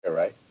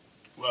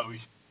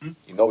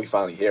You know we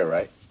finally here,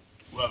 right?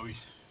 Well, we.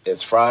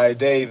 It's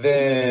Friday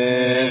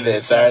then,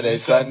 it's Saturday,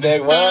 Sunday,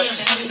 what?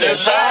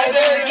 It's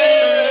Friday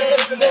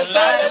then, it's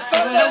Saturday,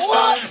 Sunday,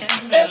 what?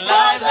 It's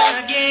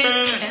Friday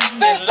again,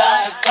 it's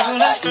Saturday,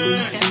 Sunday,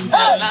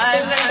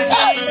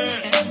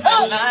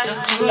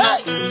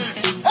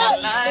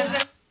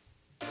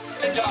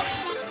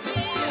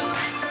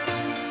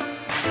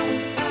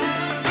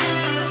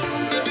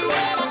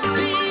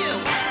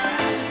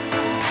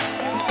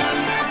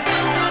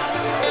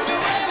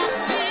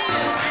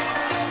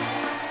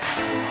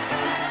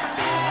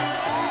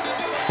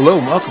 Hello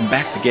and welcome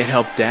back to Get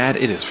Help Dad.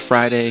 It is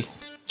Friday,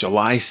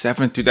 July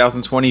 7th,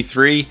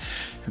 2023.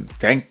 And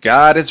thank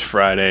God it's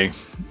Friday.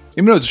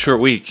 Even though it's a short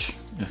week,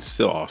 it's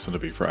still awesome to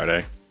be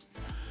Friday.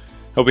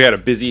 Hope you had a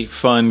busy,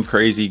 fun,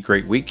 crazy,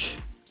 great week.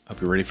 Hope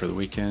you're ready for the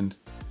weekend.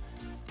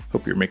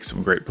 Hope you're making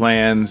some great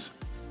plans.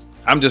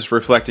 I'm just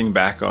reflecting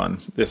back on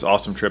this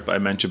awesome trip I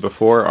mentioned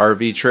before,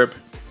 RV trip.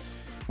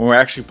 When we're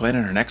actually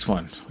planning our next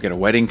one. We got a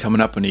wedding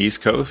coming up on the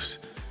East Coast,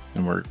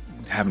 and we're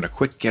having a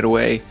quick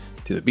getaway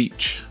to the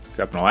beach.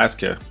 Up in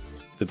Alaska,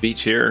 the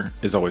beach here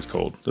is always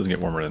cold. It doesn't get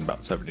warmer than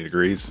about 70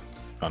 degrees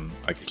on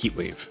like a heat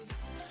wave.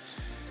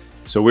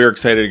 So we're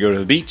excited to go to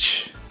the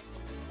beach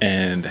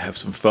and have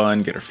some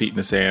fun, get our feet in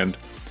the sand,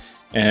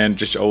 and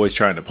just always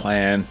trying to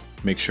plan,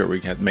 make sure we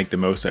can make the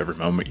most of every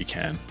moment you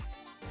can.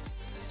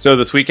 So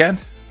this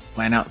weekend,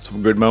 plan out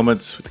some good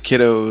moments with the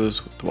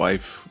kiddos, with the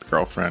wife, with the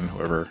girlfriend,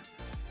 whoever,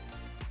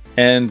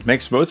 and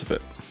make some most of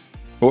it.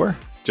 Or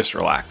just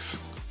relax.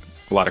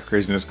 A lot of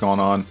craziness going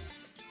on.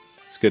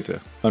 It's good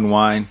to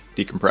unwind,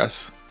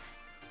 decompress,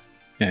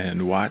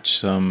 and watch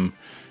some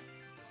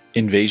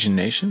Invasion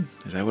Nation.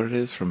 Is that what it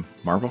is from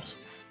Marvels?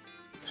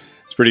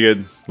 It's pretty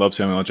good. Love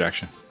Samuel L.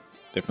 Jackson.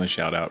 Definitely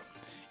shout out.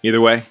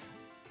 Either way,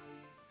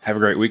 have a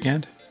great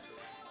weekend.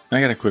 And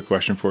I got a quick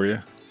question for you.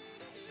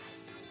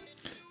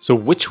 So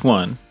which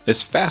one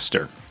is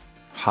faster?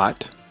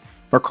 Hot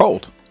or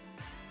cold?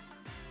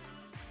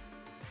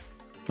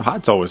 The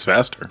hot's always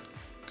faster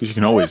because you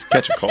can always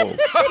catch a cold.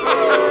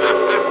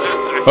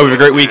 Hope you have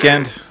a great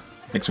weekend.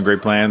 Make some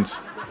great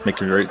plans. Make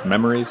some great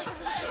memories.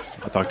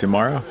 I'll talk to you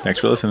tomorrow. Thanks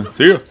for listening.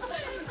 See you.